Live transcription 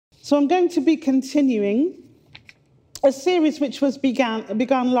So I'm going to be continuing a series which was begun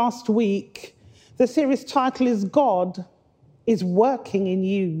last week. The series title is God is Working in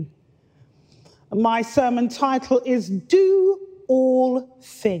You. My sermon title is Do All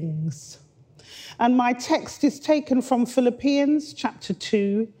Things. And my text is taken from Philippians chapter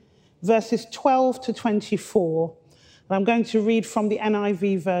 2, verses 12 to 24. And I'm going to read from the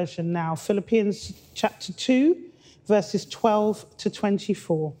NIV version now. Philippians chapter 2, verses 12 to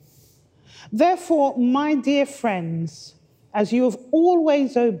 24. Therefore, my dear friends, as you have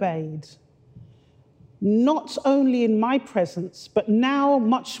always obeyed, not only in my presence, but now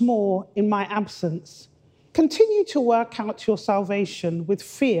much more in my absence, continue to work out your salvation with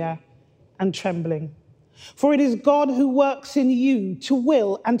fear and trembling. For it is God who works in you to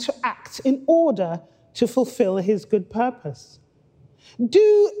will and to act in order to fulfill his good purpose.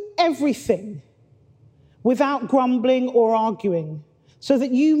 Do everything without grumbling or arguing, so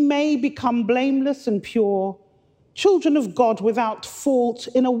that you may become blameless and pure, children of God without fault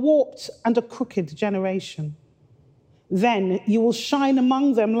in a warped and a crooked generation. Then you will shine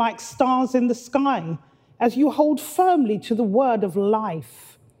among them like stars in the sky, as you hold firmly to the word of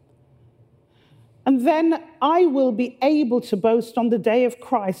life. And then I will be able to boast on the day of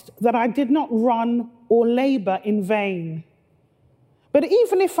Christ that I did not run or labor in vain. But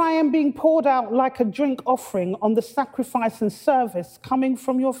even if I am being poured out like a drink offering on the sacrifice and service coming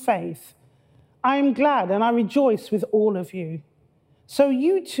from your faith, I am glad and I rejoice with all of you. So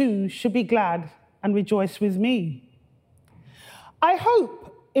you too should be glad and rejoice with me. I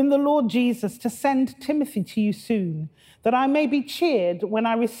hope in the Lord Jesus to send Timothy to you soon, that I may be cheered when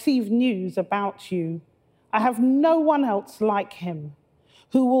I receive news about you. I have no one else like him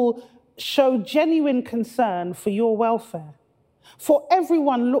who will show genuine concern for your welfare. For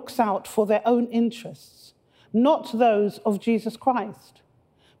everyone looks out for their own interests, not those of Jesus Christ.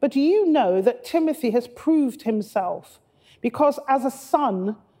 But you know that Timothy has proved himself, because as a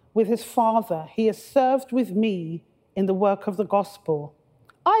son with his father, he has served with me in the work of the gospel.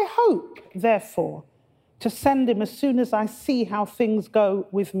 I hope, therefore, to send him as soon as I see how things go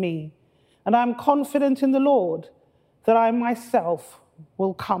with me. And I'm confident in the Lord that I myself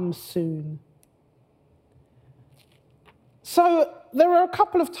will come soon. So there are a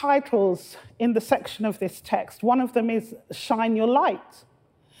couple of titles in the section of this text. One of them is Shine Your Light.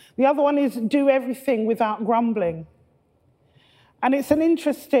 The other one is Do Everything Without Grumbling. And it's an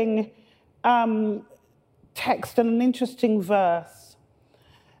interesting text and an interesting verse.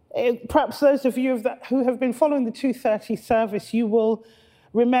 Perhaps those of you who have been following the 2:30 service, you will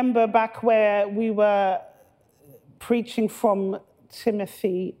remember back where we were preaching from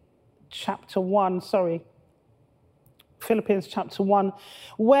Philippians chapter 1,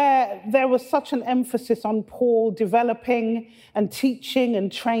 where there was such an emphasis on Paul developing and teaching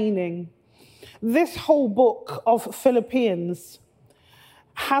and training. This whole book of Philippians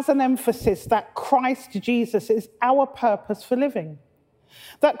has an emphasis that Christ Jesus is our purpose for living,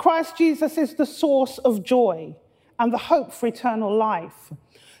 that Christ Jesus is the source of joy and the hope for eternal life.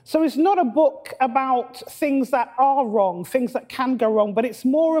 So it's not a book about things that are wrong, things that can go wrong, but it's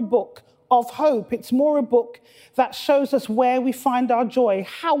more a book of hope. It's more a book that shows us where we find our joy,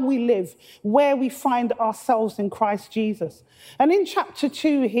 how we live, where we find ourselves in Christ Jesus. And in chapter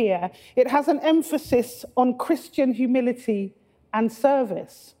 2 here, it has an emphasis on Christian humility and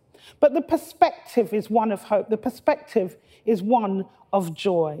service. But the perspective is one of hope. The perspective is one of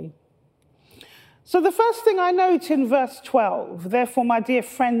joy. So the first thing I note in verse 12, therefore, my dear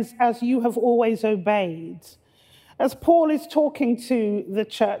friends, as you have always obeyed, as Paul is talking to the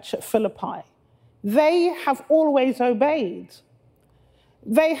church at Philippi, they have always obeyed.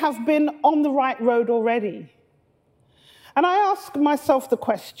 They have been on the right road already. And I ask myself the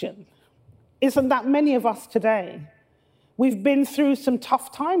question, isn't that many of us today? We've been through some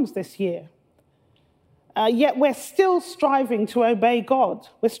tough times this year, yet we're still striving to obey God.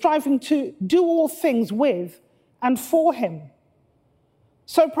 We're striving to do all things with and for him.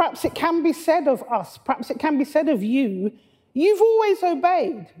 So perhaps it can be said of us, perhaps it can be said of you, you've always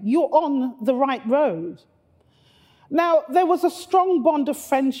obeyed, you're on the right road. Now, there was a strong bond of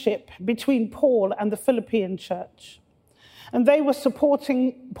friendship between Paul and the Philippian church. And they were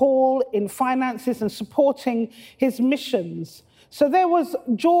supporting Paul in finances and supporting his missions. So there was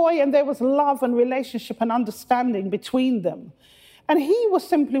joy and there was love and relationship and understanding between them. And he was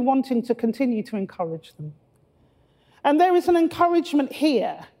simply wanting to continue to encourage them. And there is an encouragement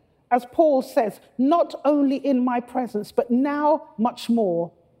here, as Paul says, not only in my presence, but now much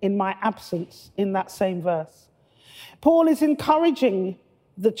more in my absence, in that same verse. Paul is encouraging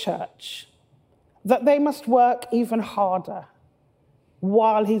the church that they must work even harder,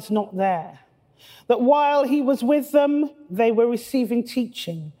 while he's not there. That while he was with them, they were receiving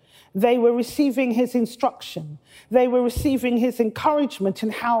teaching. They were receiving his instruction. They were receiving his encouragement in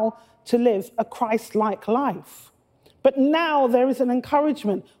how to live a Christ-like life. But now there is an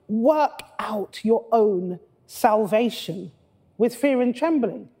encouragement. Work out your own salvation with fear and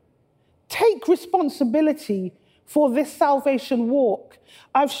trembling. Take responsibility for this salvation walk.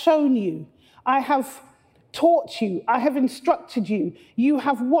 I've shown you. I have taught you. I have instructed you. You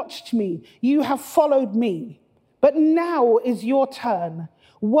have watched me. You have followed me. But now is your turn.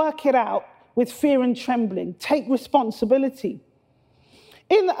 Work it out with fear and trembling. Take responsibility.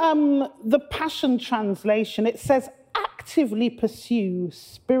 In the Passion Translation, it says, actively pursue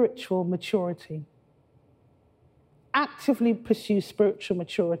spiritual maturity. Actively pursue spiritual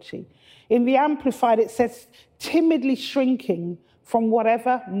maturity. In the Amplified, it says, timidly shrinking from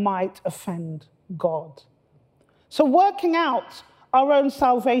whatever might offend God. So working out our own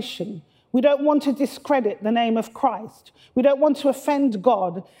salvation, we don't want to discredit the name of Christ. We don't want to offend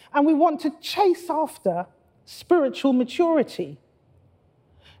God. And we want to chase after spiritual maturity.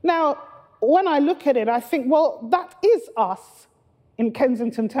 Now, when I look at it, I think, well, that is us in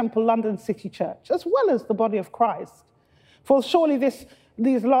Kensington Temple, London City Church, as well as the body of Christ. For surely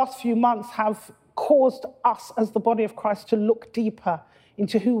these last few months have caused us as the body of Christ to look deeper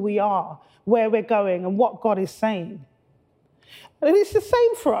into who we are, where we're going, and what God is saying. And it's the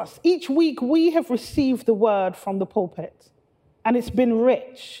same for us. Each week we have received the word from the pulpit, and it's been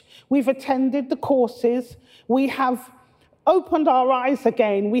rich. We've attended the courses. We have opened our eyes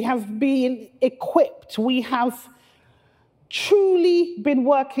again. We have been equipped. We have truly been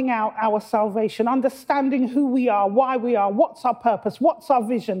working out our salvation, understanding who we are, why we are, what's our purpose, what's our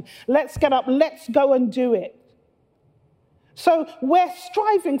vision. Let's get up, let's go and do it. So we're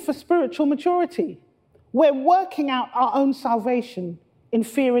striving for spiritual maturity. We're working out our own salvation in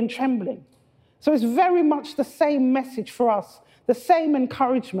fear and trembling. So it's very much the same message for us, the same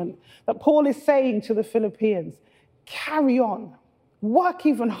encouragement that Paul is saying to the Philippians. Carry on, work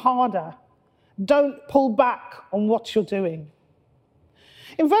even harder. Don't pull back on what you're doing.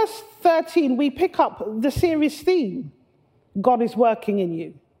 In verse 13, we pick up the series theme, God is working in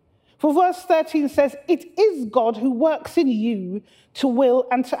you. For verse 13 says, it is God who works in you to will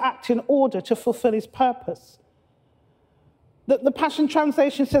and to act in order to fulfill his purpose. The Passion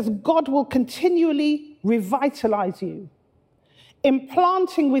Translation says, God will continually revitalize you,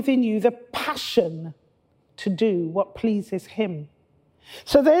 implanting within you the passion to do what pleases him.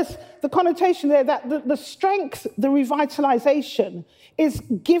 So there's the connotation there that the strength, the revitalization is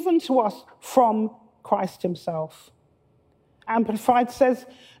given to us from Christ himself. Amplified says,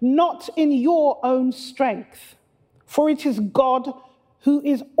 not in your own strength, for it is God who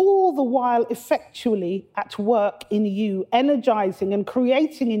is all the while effectually at work in you, energizing and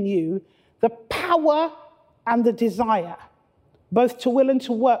creating in you the power and the desire, both to will and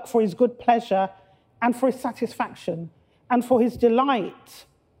to work for his good pleasure and for his satisfaction and for his delight.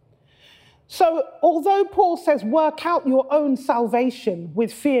 So although Paul says, work out your own salvation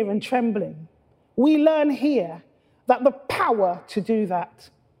with fear and trembling, we learn here that the power to do that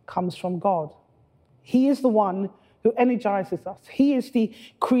comes from God. He is the one who energizes us. He is the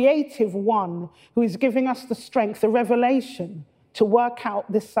creative one who is giving us the strength, the revelation to work out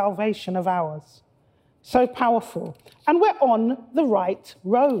this salvation of ours. So powerful. And we're on the right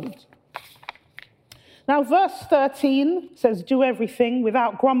road. Now, verse 13 says, do everything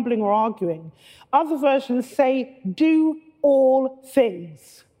without grumbling or arguing. Other versions say, do all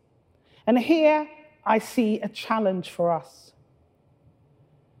things. And here I see a challenge for us.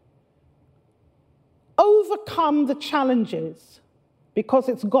 Overcome the challenges because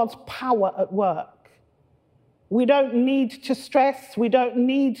it's God's power at work. We don't need to stress. We don't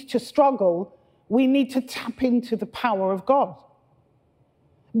need to struggle. We need to tap into the power of God.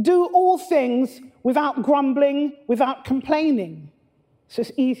 Do all things without grumbling, without complaining. It's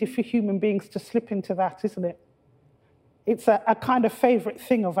just easy for human beings to slip into that, isn't it? It's a kind of favorite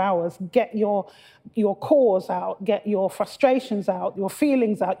thing of ours. Get your cause out, get your frustrations out, your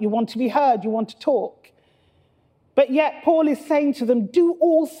feelings out. You want to be heard, you want to talk. But yet Paul is saying to them, do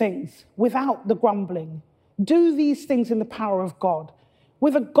all things without the grumbling. Do these things in the power of God.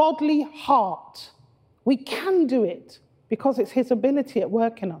 With a godly heart, we can do it because it's his ability at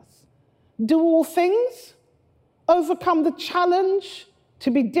work in us. Do all things, overcome the challenge to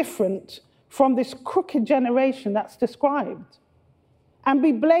be different from this crooked generation that's described, and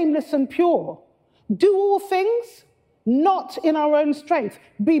be blameless and pure. Do all things, not in our own strength.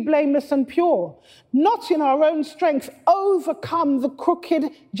 Be blameless and pure. Not in our own strength. Overcome the crooked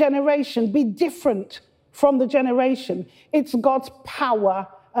generation. Be different from the generation. It's God's power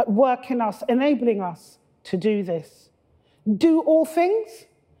at work in us, enabling us to do this. Do all things.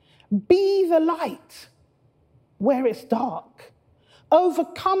 Be the light where it's dark.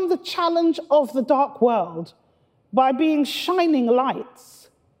 Overcome the challenge of the dark world by being shining lights.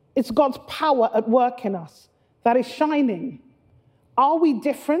 It's God's power at work in us that is shining. Are we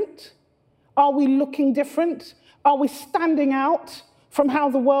different? Are we looking different? Are we standing out from how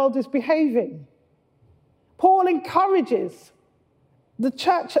the world is behaving? Paul encourages the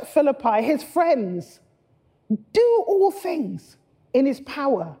church at Philippi, his friends, do all things in his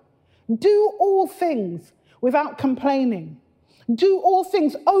power. Do all things without complaining. Do all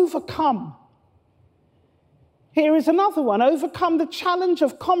things, overcome. Here is another one, overcome the challenge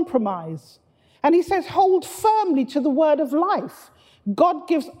of compromise. And he says, hold firmly to the word of life. God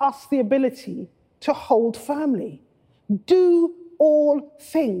gives us the ability to hold firmly. Do all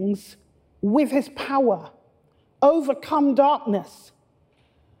things with his power. Overcome darkness.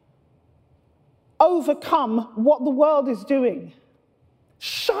 Overcome what the world is doing.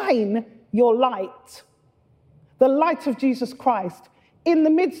 Shine your light, the light of Jesus Christ, in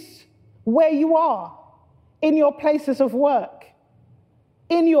the midst where you are, in your places of work,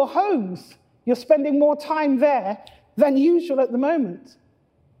 in your homes. You're spending more time there than usual at the moment.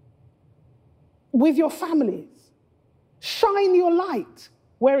 With your families. Shine your light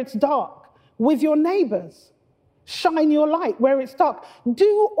where it's dark. With your neighbors. Shine your light where it's dark.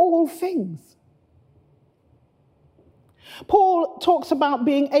 Do all things. Paul talks about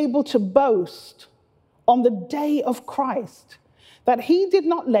being able to boast on the day of Christ, that he did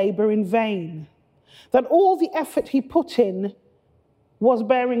not labor in vain, that all the effort he put in was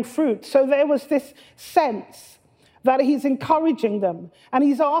bearing fruit. So there was this sense that he's encouraging them, and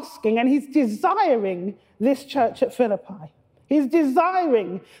he's asking, and he's desiring this church at Philippi. He's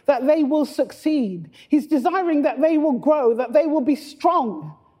desiring that they will succeed. He's desiring that they will grow, that they will be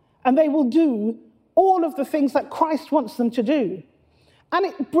strong, and they will do all of the things that Christ wants them to do. And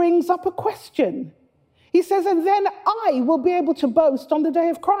it brings up a question. He says, and then I will be able to boast on the day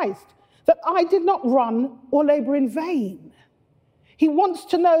of Christ, that I did not run or labor in vain. He wants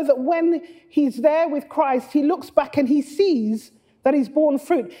to know that when he's there with Christ, he looks back and he sees that he's borne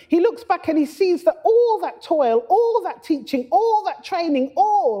fruit. He looks back and he sees that all that toil, all that teaching, all that training,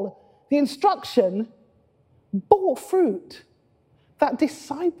 all the instruction bore fruit, that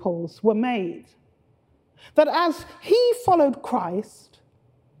disciples were made. That as he followed Christ,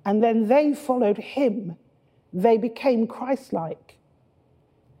 and then they followed him, they became Christ-like.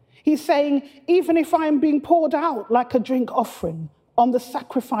 He's saying, even if I am being poured out like a drink offering on the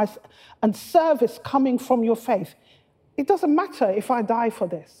sacrifice and service coming from your faith, it doesn't matter if I die for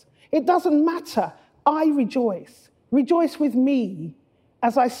this. It doesn't matter. I rejoice. Rejoice with me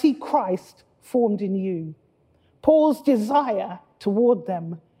as I see Christ formed in you. Paul's desire toward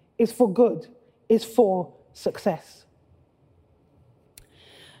them is for good, is for success.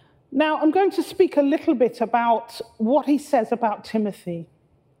 Now, I'm going to speak a little bit about what he says about Timothy.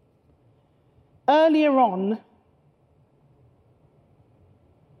 Earlier on,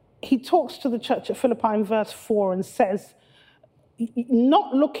 he talks to the church at Philippi in verse 4 and says,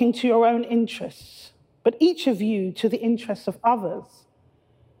 not looking to your own interests, but each of you to the interests of others.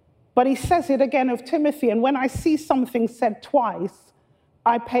 But he says it again of Timothy, and when I see something said twice,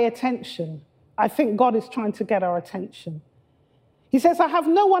 I pay attention. I think God is trying to get our attention. He says, I have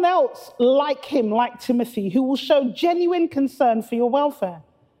no one else like him, like Timothy, who will show genuine concern for your welfare.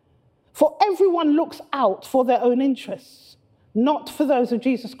 For everyone looks out for their own interests, not for those of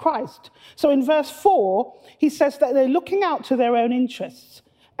Jesus Christ. So in verse 4, he says that they're looking out to their own interests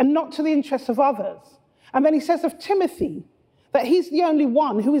and not to the interests of others. And then he says of Timothy that he's the only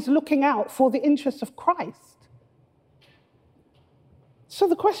one who is looking out for the interests of Christ. So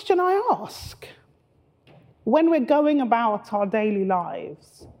the question I ask, when we're going about our daily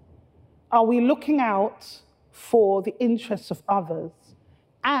lives, are we looking out for the interests of others?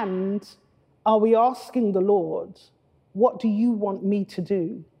 And are we asking the Lord, what do you want me to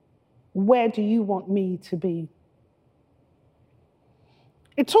do? Where do you want me to be?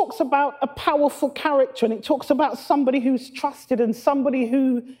 It talks about a powerful character, and it talks about somebody who's trusted and somebody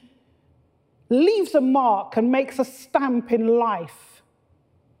who leaves a mark and makes a stamp in life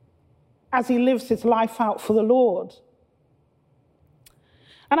as he lives his life out for the Lord.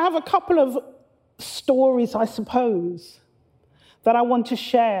 And I have a couple of stories, I suppose, that I want to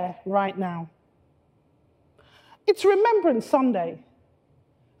share right now. It's Remembrance Sunday,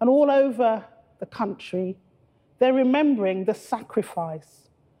 and all over the country, they're remembering the sacrifice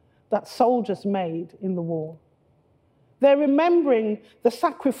that soldiers made in the war. They're remembering the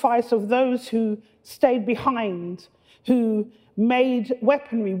sacrifice of those who stayed behind, who made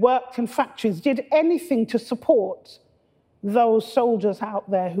weaponry, worked in factories, did anything to support those soldiers out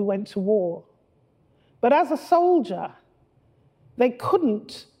there who went to war. But as a soldier, they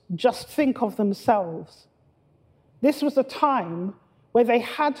couldn't just think of themselves. This was a time where they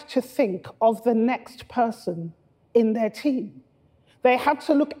had to think of the next person in their team. They had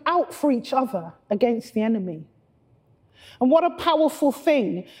to look out for each other against the enemy. And what a powerful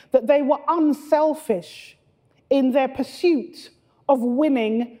thing that they were unselfish in their pursuit of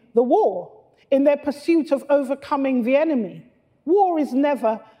winning the war, in their pursuit of overcoming the enemy. War is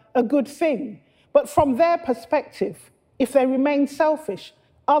never a good thing, but from their perspective, if they remain selfish,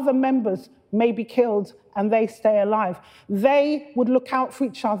 other members may be killed and they stay alive. They would look out for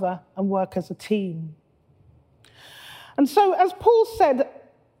each other and work as a team. And so, as Paul said,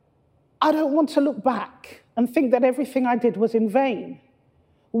 I don't want to look back and think that everything I did was in vain.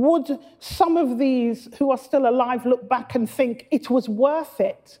 Would some of these who are still alive look back and think it was worth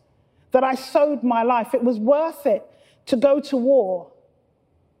it that I sowed my life? It was worth it to go to war,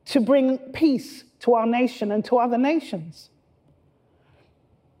 to bring peace to our nation and to other nations.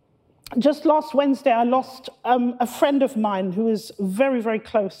 Just last Wednesday, I lost a friend of mine who is very, very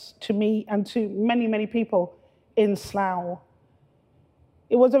close to me and to many, many people in Slough.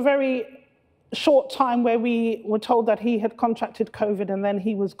 It was a very short time where we were told that he had contracted COVID and then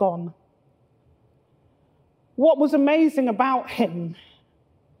he was gone. What was amazing about him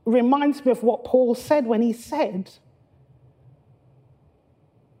reminds me of what Paul said when he said,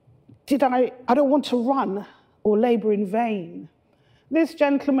 I don't want to run or labor in vain. This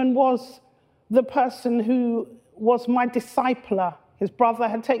gentleman was the person who was my discipler. His brother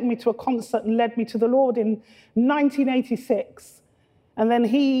had taken me to a concert and led me to the Lord in 1986. And then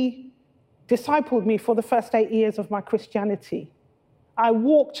he discipled me for the first 8 years of my Christianity. I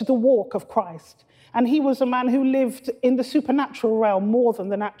walked the walk of Christ. And he was a man who lived in the supernatural realm more than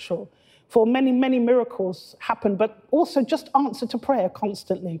the natural. For many, many miracles happened, but also just answer to prayer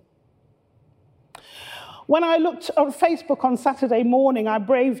constantly. When I looked on Facebook on Saturday morning, I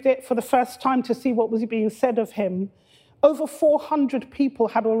braved it for the first time to see what was being said of him. Over 400 people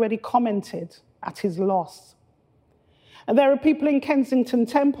had already commented at his loss. And there are people in Kensington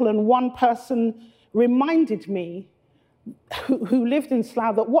Temple, and one person reminded me, who lived in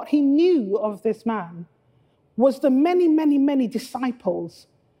Slough, that what he knew of this man was the many, many, many disciples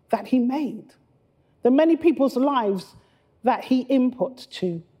that he made, the many people's lives that he input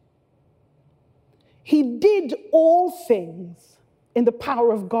to. He did all things in the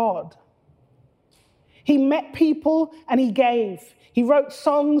power of God. He met people and he gave. He wrote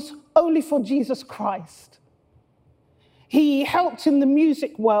songs only for Jesus Christ. He helped in the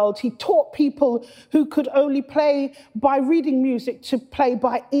music world. He taught people who could only play by reading music to play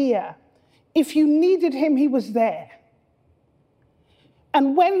by ear. If you needed him, he was there.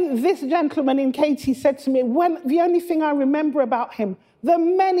 And when this gentleman in Katie said to me, the only thing I remember about him, the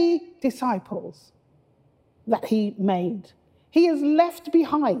many disciples that he made, he has left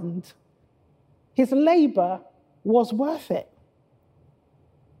behind. His labor was worth it.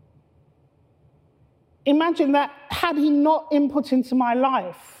 Imagine that had he not input into my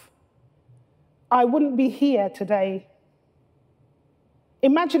life, I wouldn't be here today.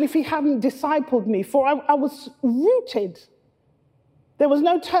 Imagine if he hadn't discipled me, for I was rooted. There was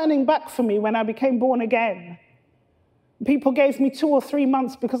no turning back for me when I became born again. People gave me 2 or 3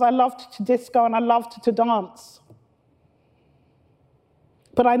 months because I loved to disco and I loved to dance.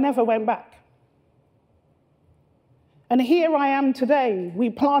 But I never went back. And here I am today.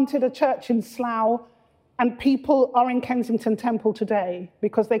 We planted a church in Slough, and people are in Kensington Temple today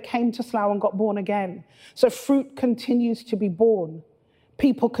because they came to Slough and got born again. So fruit continues to be born.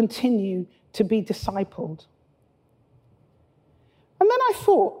 People continue to be discipled. And then I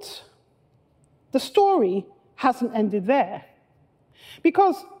thought, the story hasn't ended there.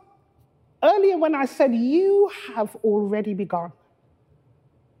 Because earlier when I said, you have already begun.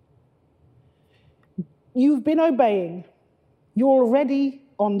 You've been obeying. You're already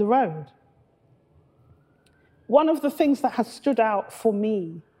on the road. One of the things that has stood out for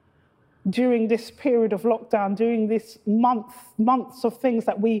me during this period of lockdown, during this months of things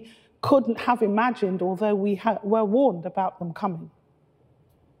that we couldn't have imagined, although we were warned about them coming,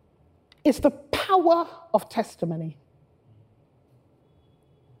 is the power of testimony.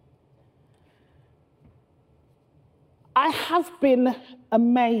 I have been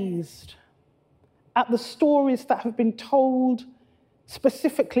amazed at the stories that have been told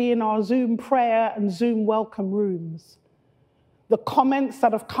specifically in our Zoom prayer and Zoom welcome rooms. The comments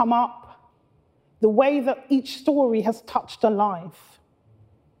that have come up, the way that each story has touched a life.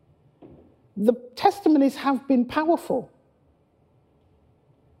 The testimonies have been powerful.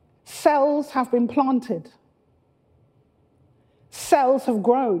 Cells have been planted. Cells have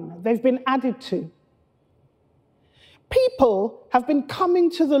grown. They've been added to. People have been coming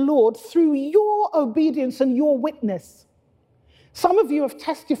to the Lord through your obedience and your witness. Some of you have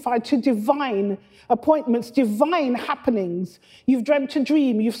testified to divine appointments, divine happenings. You've dreamt a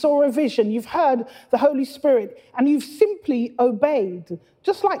dream, you saw a vision, you've heard the Holy Spirit, and you've simply obeyed.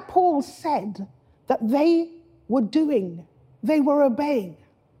 Just like Paul said that they were doing, they were obeying,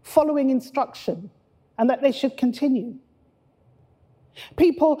 following instruction, and that they should continue.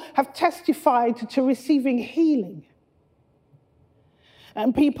 People have testified to receiving healing.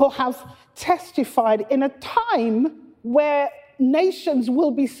 And people have testified in a time where nations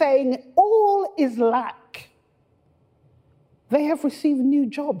will be saying, all is lack. They have received new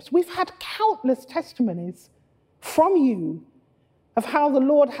jobs. We've had countless testimonies from you of how the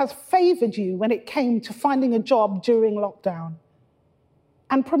Lord has favored you when it came to finding a job during lockdown.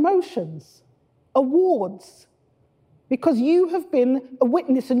 And promotions, awards, because you have been a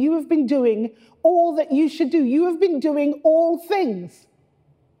witness and you have been doing all that you should do. You have been doing all things.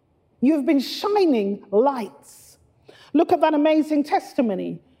 You have been shining lights. Look at that amazing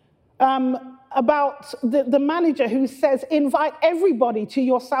testimony about the manager who says, invite everybody to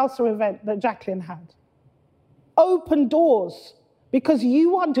your salsa event that Jacqueline had. Open doors, because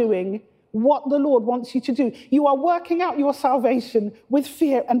you are doing what the Lord wants you to do. You are working out your salvation with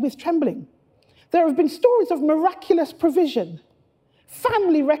fear and with trembling. There have been stories of miraculous provision,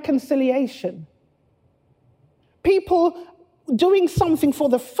 family reconciliation, people doing something for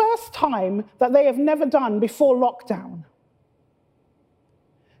the first time that they have never done before lockdown.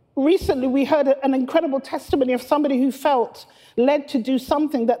 Recently, we heard an incredible testimony of somebody who felt led to do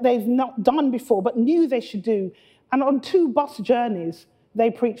something that they've not done before, but knew they should do. And on 2 bus journeys, they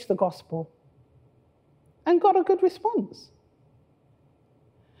preached the gospel and got a good response.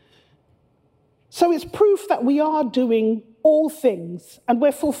 So it's proof that we are doing all things and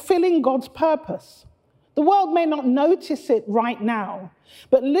we're fulfilling God's purpose. The world may not notice it right now,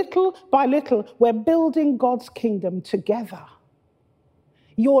 but little by little, we're building God's kingdom together.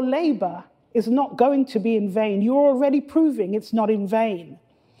 Your labor is not going to be in vain. You're already proving it's not in vain.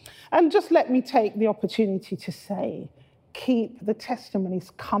 And just let me take the opportunity to say, keep the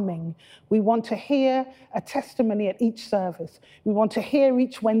testimonies coming. We want to hear a testimony at each service. We want to hear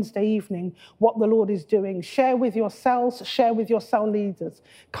each Wednesday evening what the Lord is doing. Share with your cells, share with your cell leaders.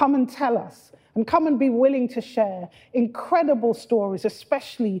 Come and tell us, and come and be willing to share incredible stories,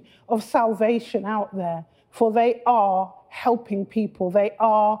 especially of salvation out there, for they are helping people. They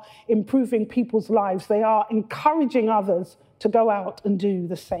are improving people's lives. They are encouraging others to go out and do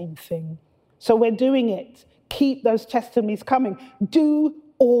the same thing. So we're doing it. Keep those testimonies coming. Do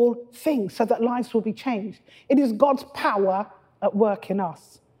all things so that lives will be changed. It is God's power at work in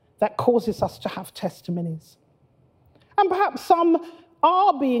us that causes us to have testimonies. And perhaps some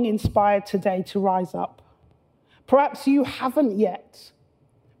are being inspired today to rise up. Perhaps you haven't yet,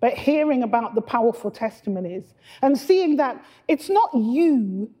 but hearing about the powerful testimonies and seeing that it's not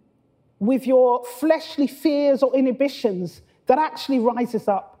you with your fleshly fears or inhibitions that actually rises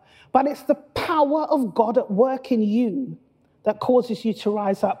up, but it's the power of God at work in you that causes you to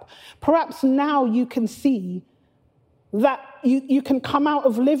rise up. Perhaps now you can see that you can come out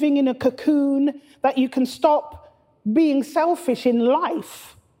of living in a cocoon, that you can stop being selfish in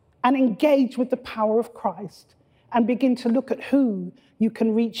life and engage with the power of Christ and begin to look at who you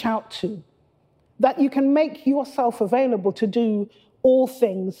can reach out to, that you can make yourself available to do all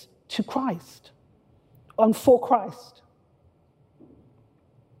things to Christ and for Christ.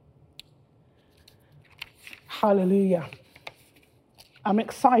 Hallelujah. I'm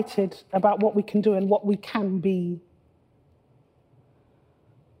excited about what we can do and what we can be.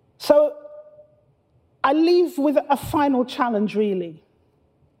 So I leave with a final challenge, really.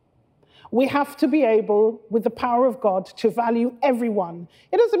 We have to be able, with the power of God, to value everyone.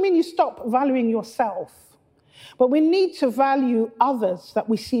 It doesn't mean you stop valuing yourself, but we need to value others that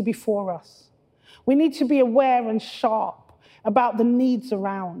we see before us. We need to be aware and sharp about the needs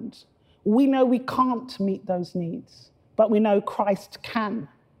around. We know we can't meet those needs, but we know Christ can.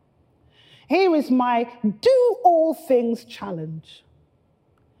 Here is my do all things challenge.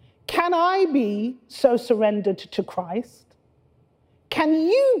 Can I be so surrendered to Christ? Can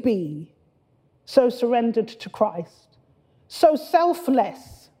you be so surrendered to Christ? So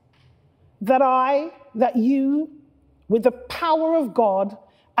selfless that you, with the power of God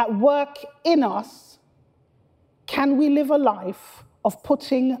at work in us, can we live a life of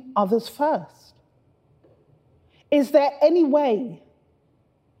putting others first? Is there any way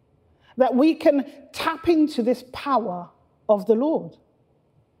that we can tap into this power of the Lord?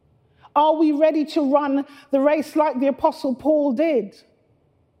 Are we ready to run the race like the Apostle Paul did?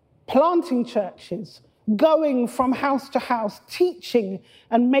 Planting churches, going from house to house, teaching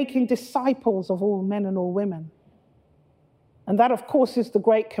and making disciples of all men and all women. And that, of course, is the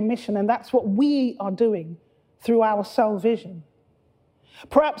Great Commission, and that's what we are doing through our Cell Vision.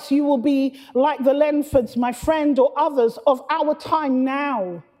 Perhaps you will be like the Lenfords, my friend, or others of our time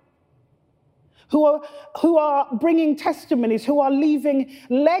now, who are bringing testimonies, who are leaving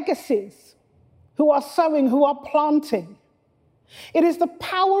legacies, who are sowing, who are planting. It is the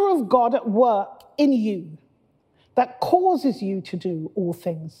power of God at work in you that causes you to do all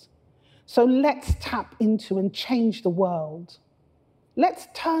things. So let's tap into and change the world. Let's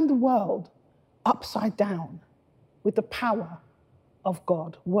turn the world upside down with the power of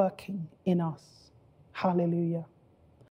God working in us. Hallelujah.